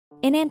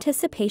In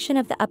anticipation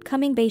of the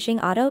upcoming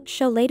Beijing Auto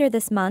Show later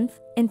this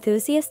month,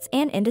 enthusiasts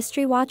and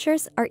industry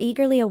watchers are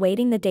eagerly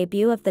awaiting the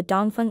debut of the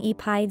Dongfeng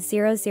E-Pi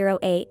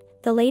 008,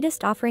 the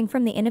latest offering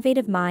from the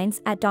innovative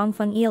minds at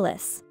Dongfeng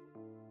Eolis.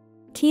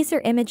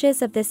 Teaser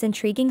images of this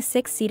intriguing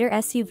six-seater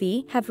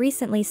SUV have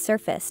recently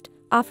surfaced,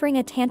 offering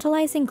a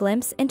tantalizing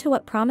glimpse into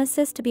what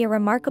promises to be a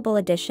remarkable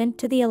addition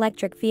to the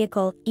electric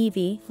vehicle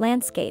 (EV)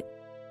 landscape.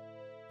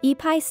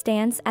 E-Pi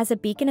stands as a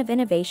beacon of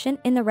innovation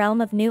in the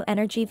realm of new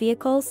energy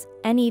vehicles,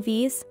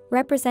 NEVs,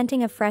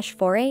 representing a fresh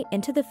foray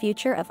into the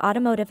future of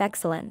automotive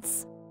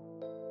excellence.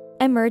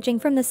 Emerging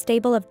from the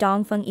stable of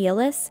Dongfeng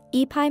Eolis,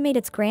 E-Pi made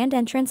its grand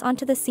entrance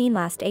onto the scene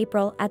last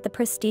April at the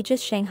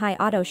prestigious Shanghai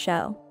Auto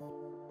Show.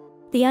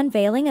 The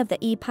unveiling of the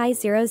E-Pi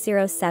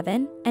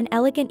 007, an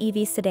elegant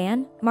EV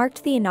sedan,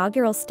 marked the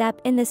inaugural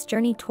step in this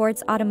journey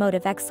towards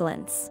automotive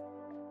excellence.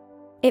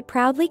 It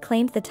proudly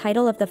claimed the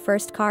title of the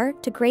first car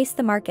to grace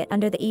the market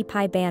under the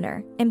E-Pi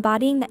banner,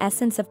 embodying the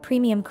essence of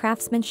premium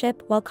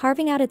craftsmanship while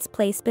carving out its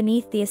place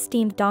beneath the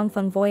esteemed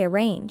Dongfeng Voya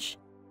range.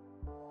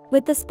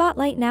 With the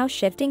spotlight now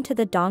shifting to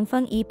the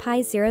Dongfeng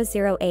E-Pi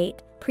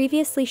 008,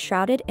 previously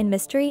shrouded in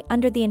mystery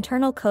under the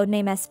internal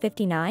codename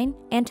S59,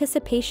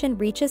 anticipation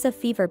reaches a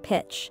fever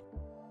pitch.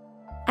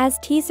 As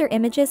teaser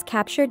images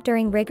captured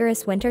during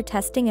rigorous winter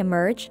testing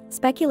emerge,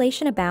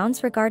 speculation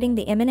abounds regarding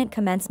the imminent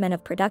commencement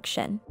of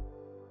production.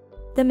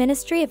 The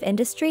Ministry of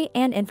Industry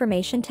and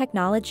Information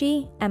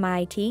Technology,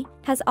 MIT,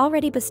 has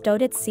already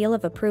bestowed its seal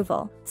of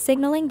approval,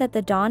 signaling that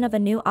the dawn of a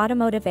new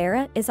automotive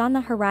era is on the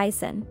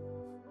horizon.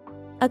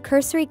 A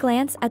cursory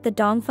glance at the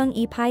Dongfeng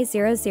E-Pi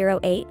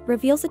 008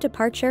 reveals a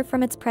departure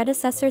from its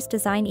predecessor's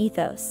design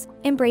ethos,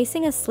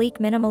 embracing a sleek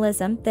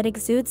minimalism that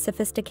exudes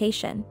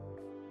sophistication.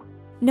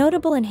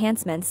 Notable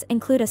enhancements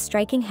include a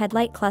striking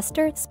headlight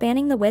cluster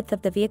spanning the width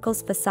of the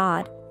vehicle's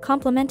facade,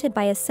 complemented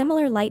by a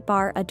similar light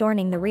bar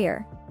adorning the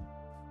rear.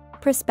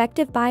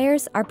 Prospective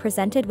buyers are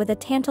presented with a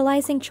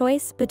tantalizing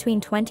choice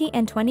between 20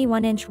 and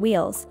 21-inch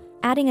wheels,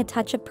 adding a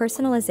touch of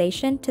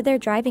personalization to their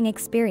driving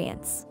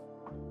experience.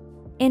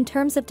 In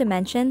terms of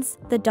dimensions,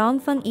 the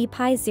Dongfeng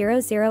E-Pi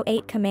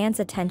 008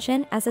 commands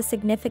attention as a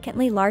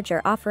significantly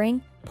larger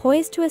offering,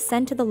 poised to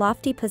ascend to the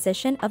lofty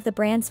position of the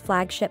brand's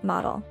flagship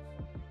model.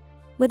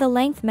 With a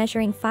length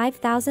measuring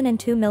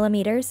 5,002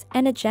 mm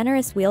and a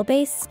generous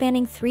wheelbase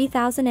spanning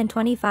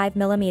 3,025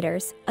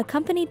 mm,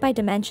 accompanied by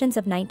dimensions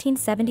of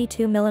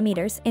 1972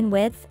 mm in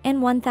width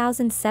and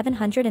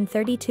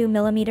 1,732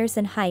 mm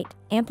in height,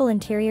 ample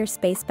interior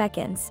space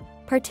beckons,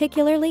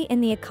 particularly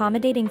in the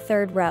accommodating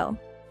third row.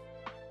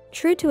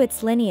 True to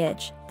its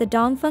lineage, the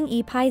Dongfeng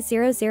E-Pi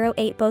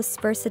 008 boasts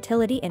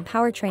versatility in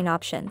powertrain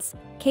options,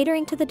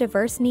 catering to the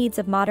diverse needs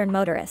of modern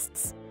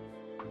motorists.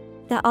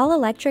 The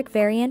all-electric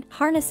variant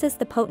harnesses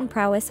the potent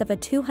prowess of a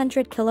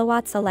 200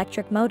 kilowatts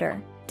electric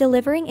motor,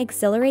 delivering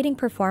exhilarating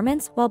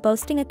performance while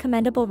boasting a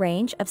commendable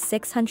range of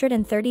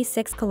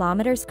 636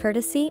 kilometers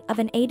courtesy of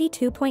an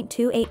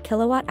 82.28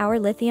 kilowatt-hour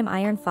lithium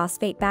iron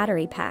phosphate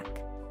battery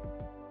pack.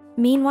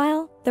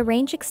 Meanwhile, the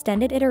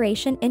range-extended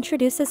iteration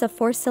introduces a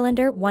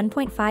four-cylinder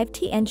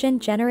 1.5T engine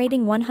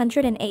generating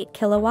 108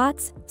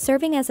 kilowatts,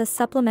 serving as a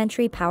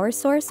supplementary power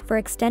source for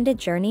extended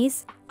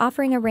journeys,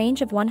 offering a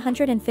range of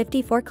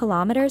 154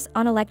 kilometers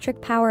on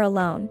electric power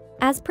alone,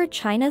 as per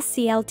China's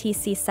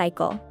CLTC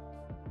cycle.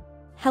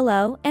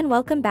 Hello and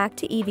welcome back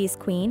to EV's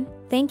Queen,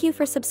 thank you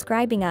for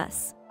subscribing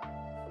us.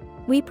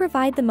 We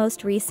provide the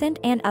most recent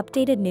and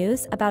updated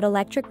news about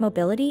electric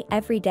mobility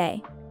every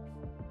day.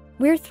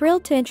 We're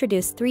thrilled to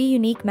introduce 3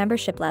 unique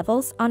membership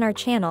levels on our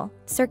channel: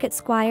 Circuit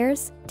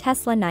Squires,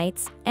 Tesla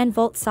Knights, and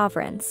Volt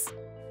Sovereigns.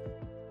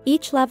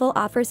 Each level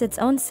offers its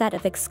own set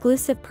of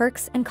exclusive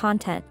perks and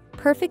content,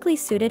 perfectly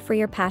suited for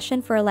your passion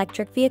for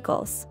electric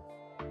vehicles.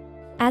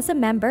 As a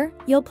member,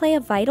 you'll play a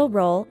vital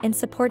role in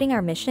supporting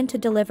our mission to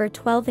deliver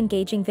 12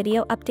 engaging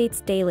video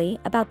updates daily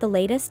about the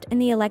latest in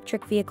the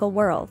electric vehicle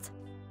world.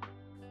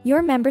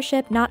 Your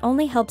membership not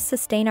only helps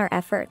sustain our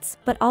efforts,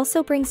 but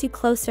also brings you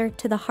closer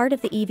to the heart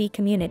of the EV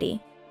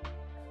community.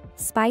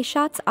 Spy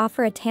shots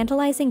offer a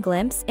tantalizing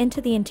glimpse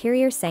into the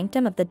interior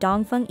sanctum of the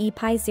Dongfeng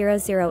E-Pi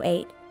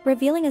 008,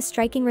 revealing a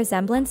striking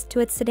resemblance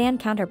to its sedan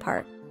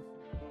counterpart.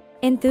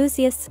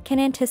 Enthusiasts can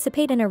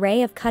anticipate an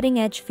array of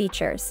cutting-edge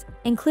features,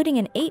 including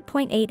an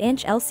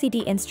 8.8-inch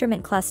LCD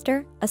instrument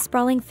cluster, a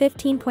sprawling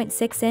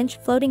 15.6-inch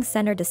floating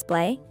center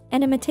display,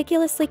 and a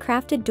meticulously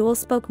crafted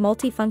dual-spoke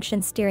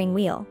multi-function steering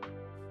wheel.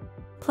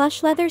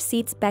 Plush leather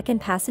seats beckon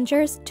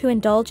passengers to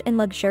indulge in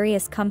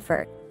luxurious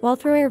comfort, while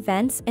through-air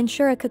vents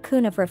ensure a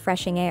cocoon of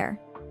refreshing air.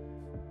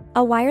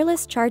 A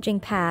wireless charging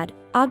pad,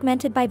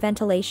 augmented by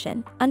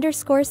ventilation,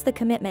 underscores the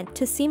commitment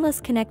to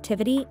seamless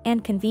connectivity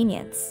and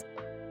convenience.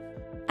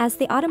 As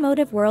the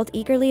automotive world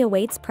eagerly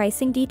awaits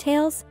pricing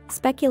details,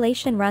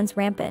 speculation runs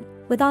rampant,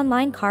 with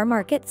online car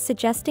markets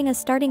suggesting a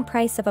starting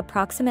price of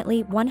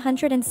approximately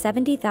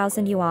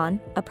 170,000 yuan,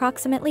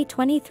 approximately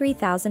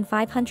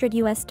 $23,500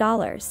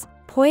 US,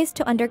 poised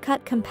to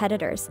undercut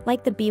competitors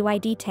like the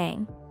BYD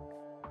Tang.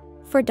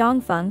 For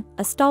Dongfeng,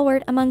 a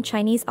stalwart among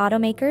Chinese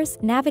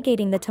automakers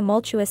navigating the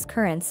tumultuous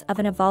currents of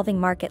an evolving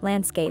market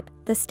landscape,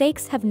 the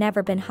stakes have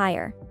never been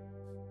higher.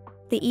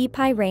 The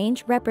E-Pi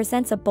range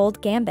represents a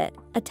bold gambit,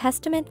 a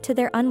testament to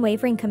their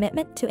unwavering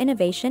commitment to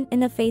innovation in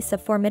the face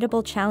of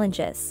formidable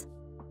challenges.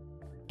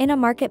 In a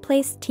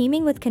marketplace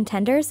teeming with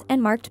contenders and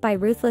marked by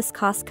ruthless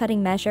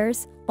cost-cutting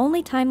measures,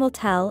 only time will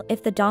tell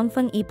if the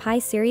Dongfeng E-Pi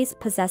series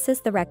possesses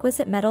the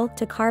requisite mettle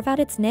to carve out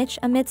its niche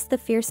amidst the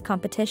fierce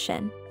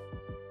competition.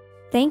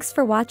 Thanks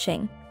for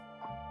watching.